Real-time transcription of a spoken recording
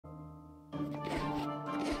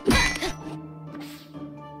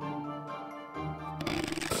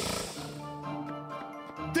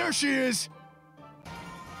There she is!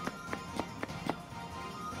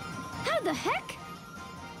 How the heck?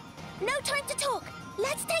 No time to talk.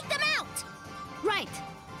 Let's take them out. Right.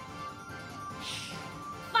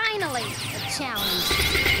 Finally, a challenge.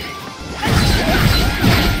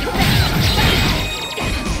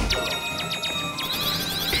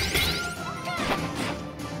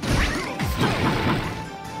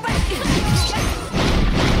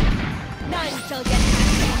 9 shall get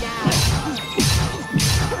happy now.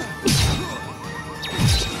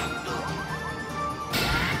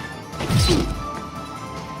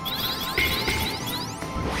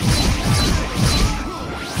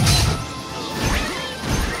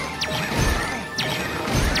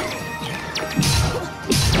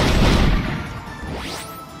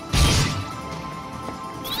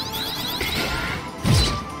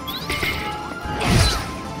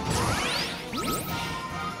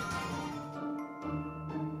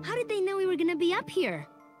 Up here.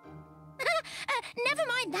 Never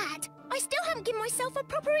mind that. I still haven't given myself a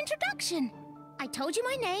proper introduction. I told you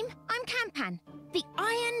my name. I'm Campan, the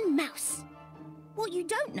Iron Mouse. What you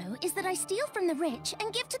don't know is that I steal from the rich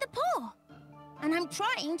and give to the poor. And I'm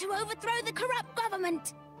trying to overthrow the corrupt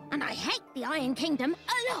government. And I hate the Iron Kingdom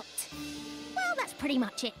a lot. Well, that's pretty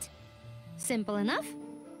much it. Simple enough.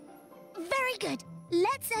 Very good.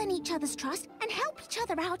 Let's earn each other's trust and help each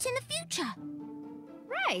other out in the future.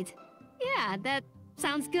 Right. Yeah, that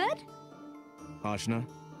sounds good. Ashna,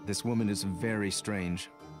 this woman is very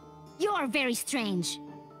strange. You're very strange.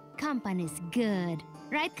 Kampan is good.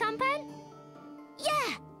 Right, Kampan?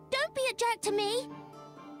 Yeah, don't be a jerk to me.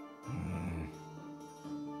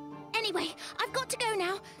 Anyway, I've got to go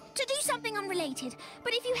now to do something unrelated.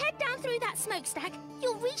 But if you head down through that smokestack,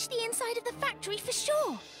 you'll reach the inside of the factory for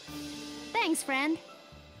sure. Thanks, friend.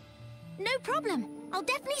 No problem. I'll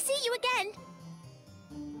definitely see you again.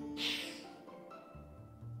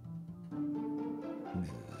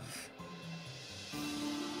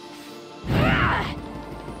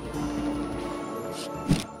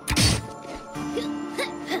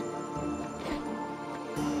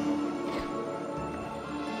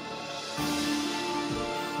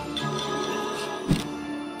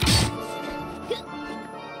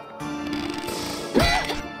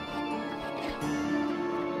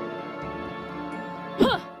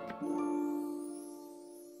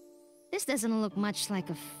 This doesn't look much like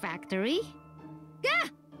a factory. Gah!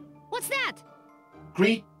 What's that?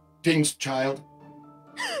 Greetings, child.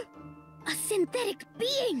 A synthetic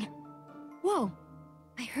being! Whoa,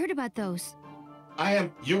 I heard about those. I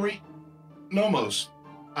am Eurynomos.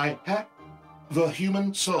 I have the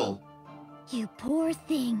human soul. You poor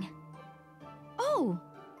thing. Oh,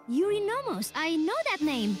 Eurynomos, I know that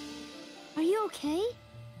name. Are you okay?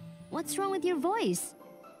 What's wrong with your voice?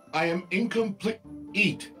 I am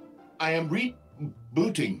incomplete. I am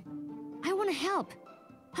rebooting. I want to help.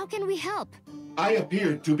 How can we help? I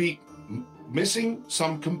appear to be missing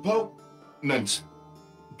some components.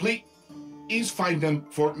 Please find them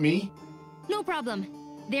for me. No problem.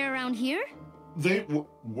 They're around here? They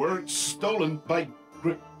were stolen by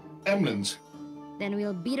gremlins. Then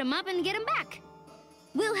we'll beat them up and get them back.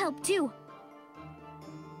 We'll help too.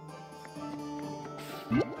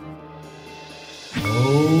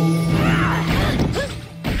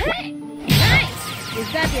 Nice! Is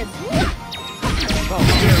that it? Oh,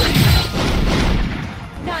 dear.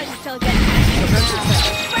 None shall get happy.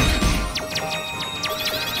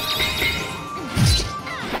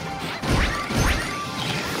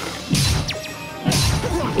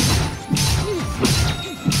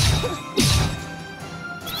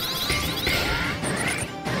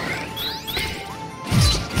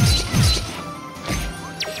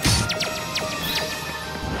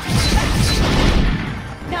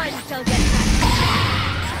 None shall get happy.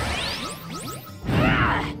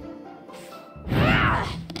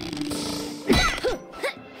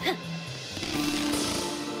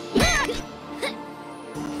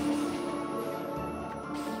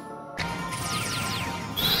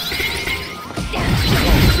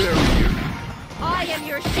 I am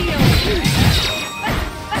your shield.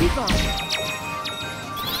 Keep on.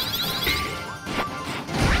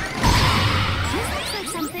 This looks like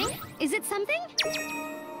something. Is it something?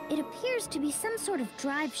 It appears to be some sort of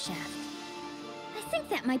drive shaft. I think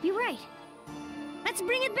that might be right. Let's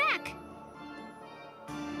bring it back.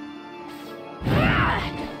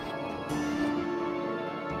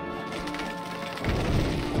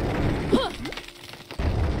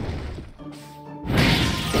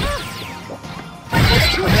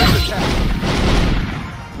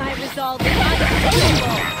 My resolve is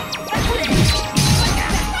unstoppable.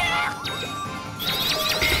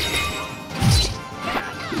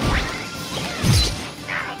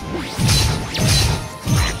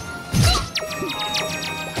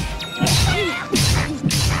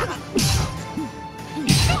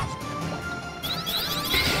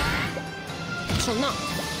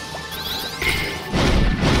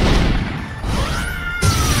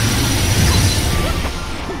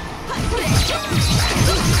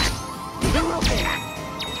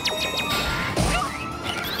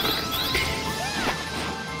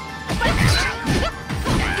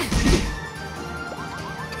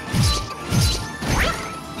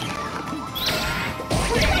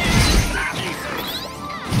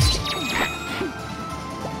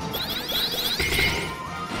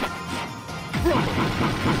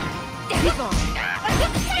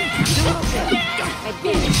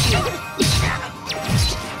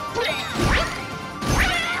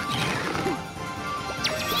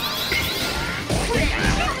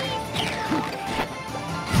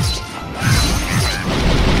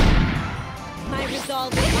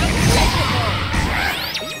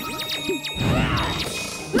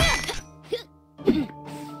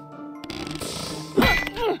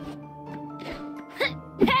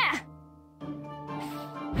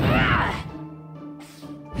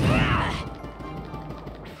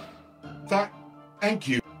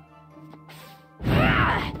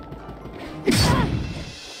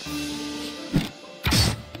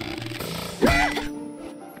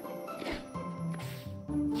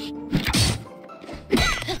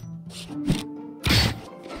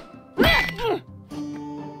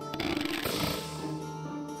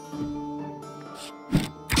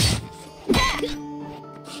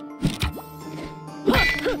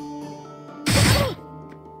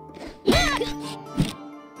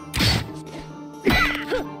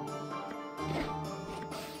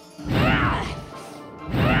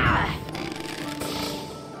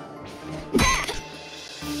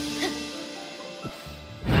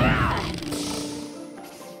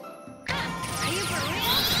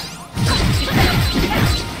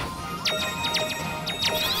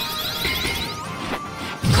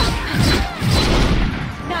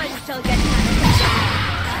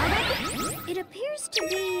 It appears to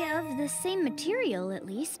be of the same material, at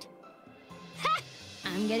least. Ha!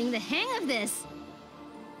 I'm getting the hang of this.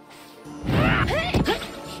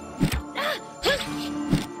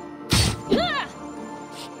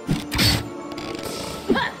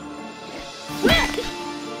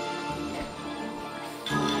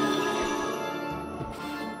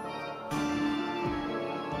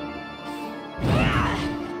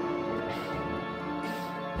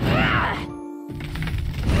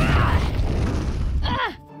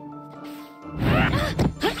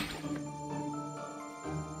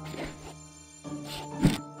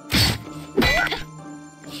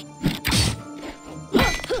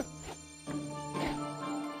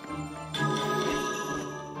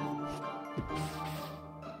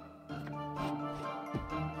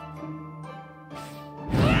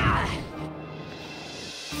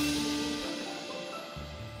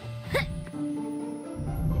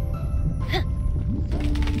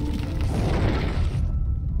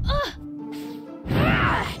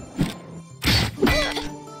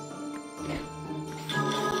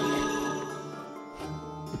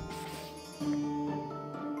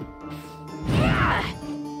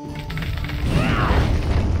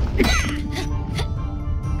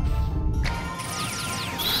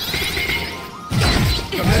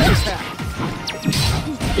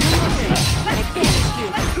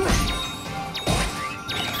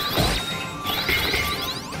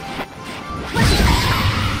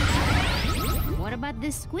 What about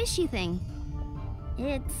this squishy thing?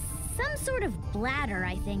 It's some sort of bladder,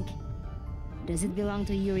 I think. Does it belong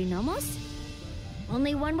to Eurynomos?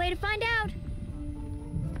 Only one way to find out.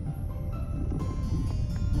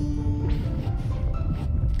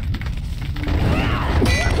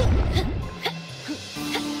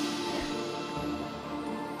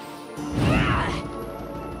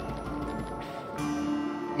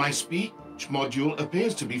 My speech module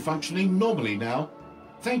appears to be functioning normally now.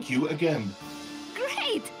 Thank you again.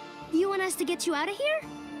 Great! You want us to get you out of here?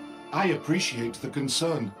 I appreciate the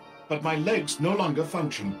concern, but my legs no longer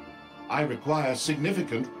function. I require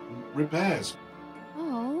significant repairs.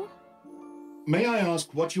 Oh. May I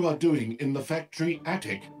ask what you are doing in the factory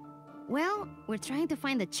attic? Well, we're trying to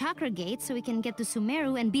find the chakra gate so we can get to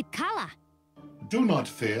Sumeru and beat Kala. Do not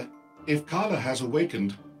fear. If Kala has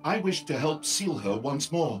awakened, I wish to help seal her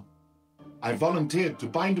once more. I volunteered to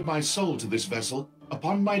bind my soul to this vessel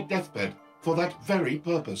upon my deathbed for that very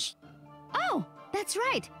purpose. Oh, that's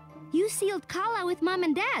right. You sealed Kala with Mom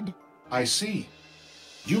and Dad. I see.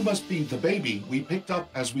 You must be the baby we picked up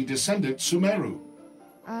as we descended Sumeru.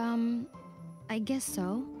 I guess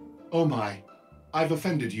so. Oh my, I've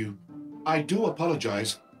offended you. I do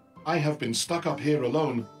apologize. I have been stuck up here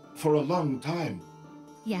alone for a long time.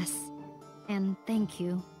 Yes, and thank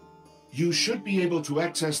you. You should be able to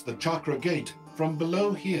access the chakra gate from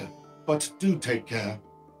below here, but do take care.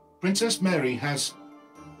 Princess Mary has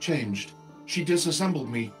changed. She disassembled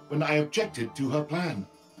me when I objected to her plan.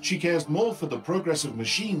 She cares more for the progress of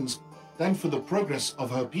machines than for the progress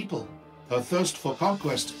of her people. Her thirst for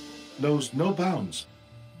conquest knows no bounds.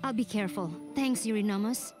 I'll be careful. Thanks,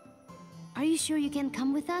 Eurynomos. Are you sure you can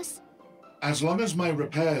come with us? As long as my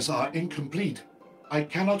repairs are incomplete, I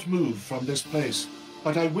cannot move from this place.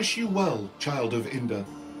 But I wish you well, child of Inda.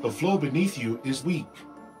 The floor beneath you is weak.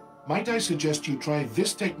 Might I suggest you try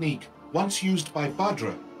this technique once used by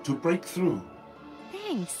Badra to break through?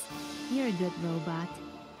 Thanks. You're a good robot.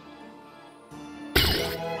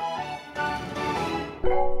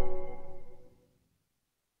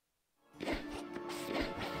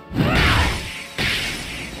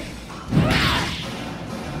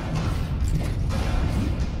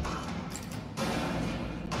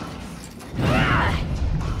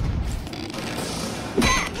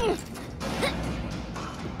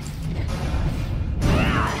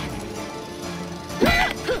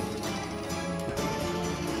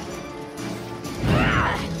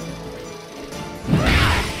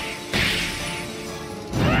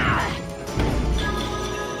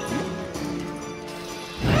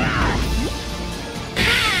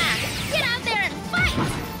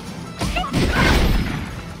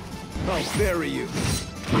 Bury you.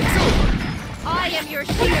 It's over. I am your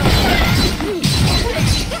shield!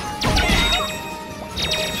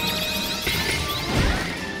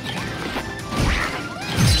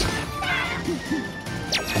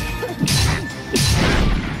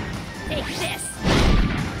 Take this!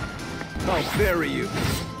 I'll bury you.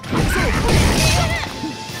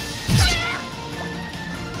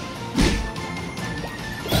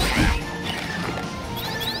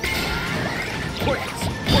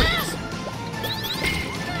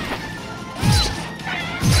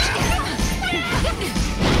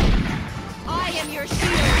 I am your shield!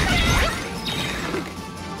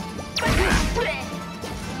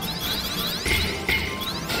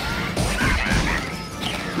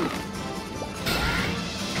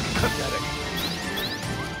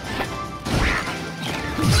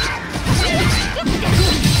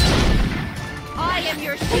 I am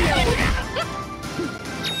your shield!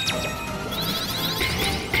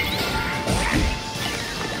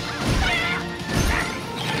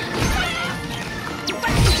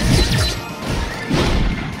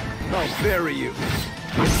 I'll bury you.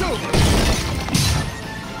 It's over.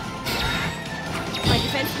 My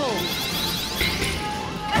defense holds.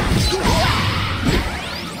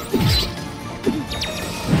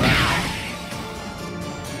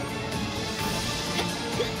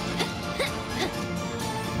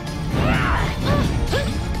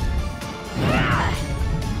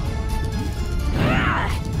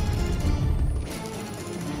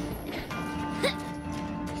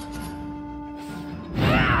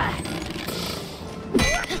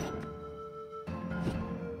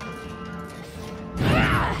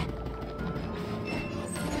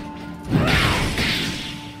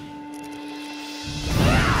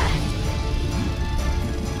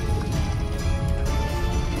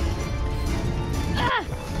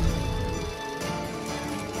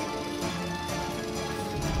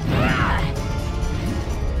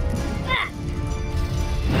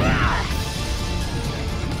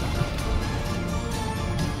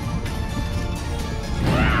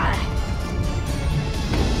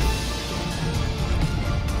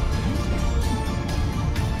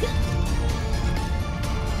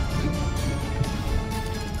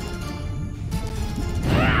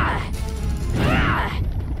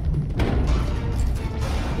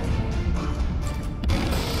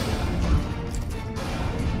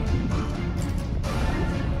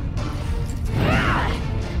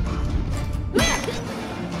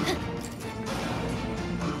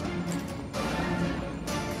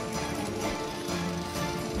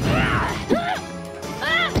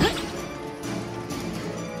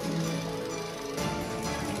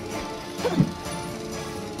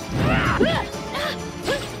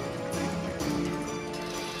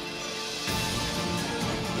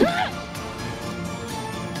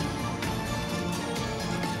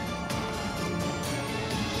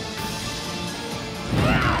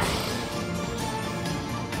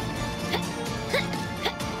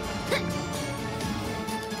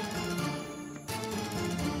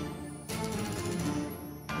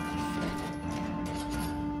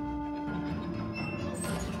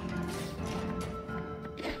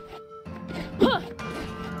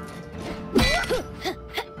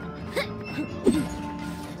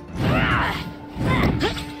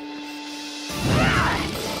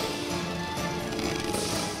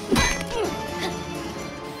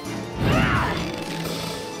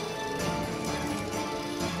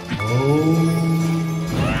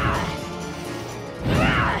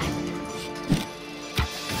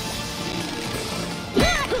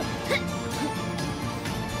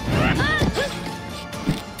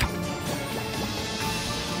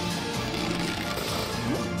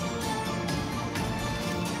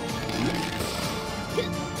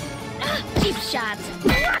 Cheap shot.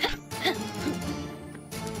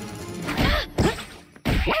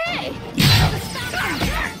 Hey!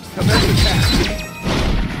 Come at the task.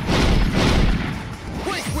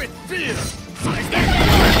 Quake with fear. Size that.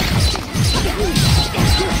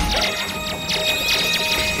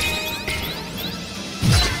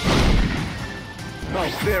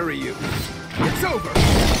 I'll bury you. It's over.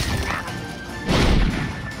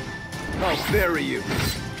 I'll bury you.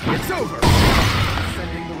 It's over.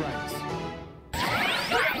 Sending the rights.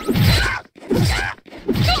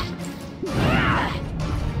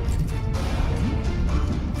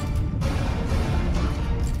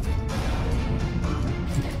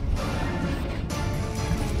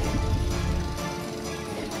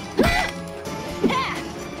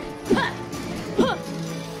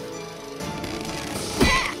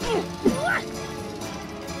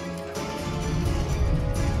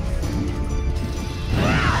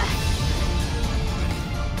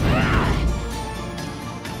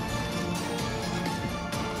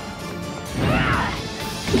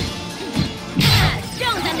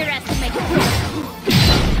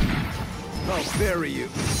 bury you.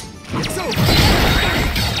 It's over.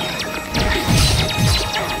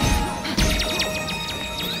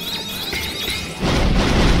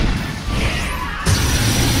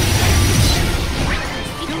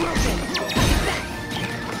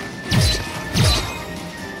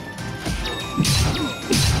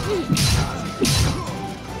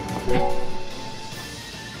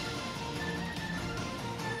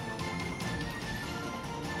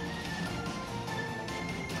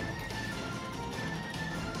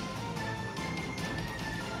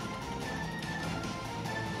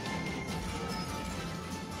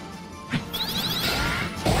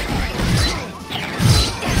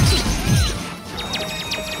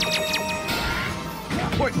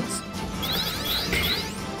 Pointless.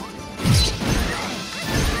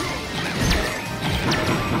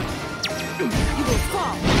 You will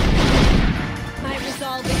fall. My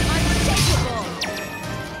resolve is unshakable.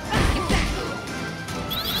 Get back.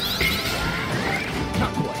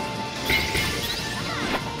 Not quite.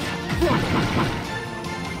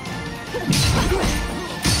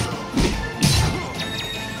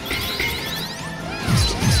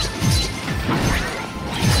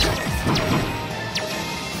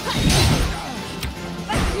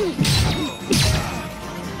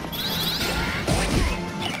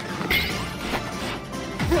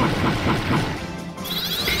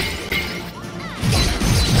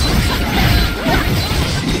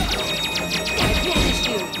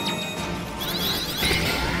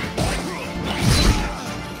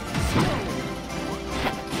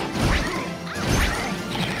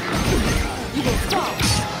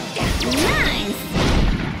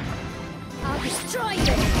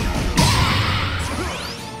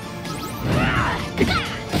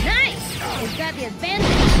 The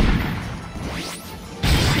advantage.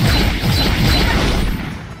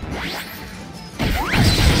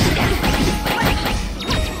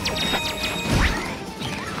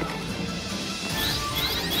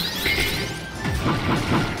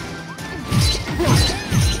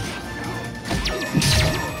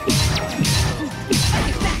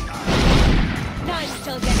 Time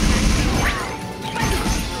till get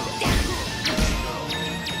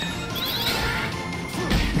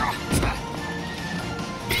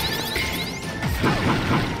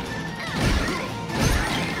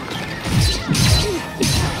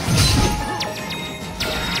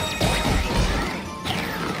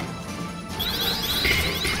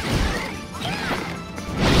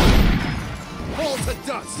Fall to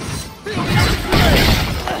dust.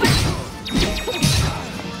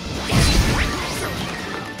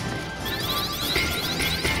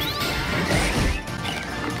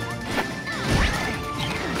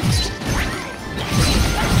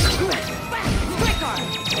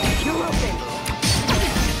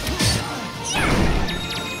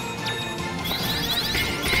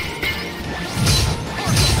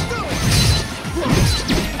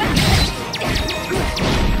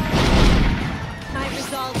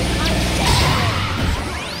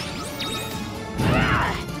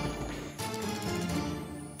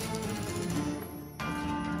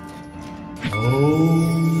 Oh.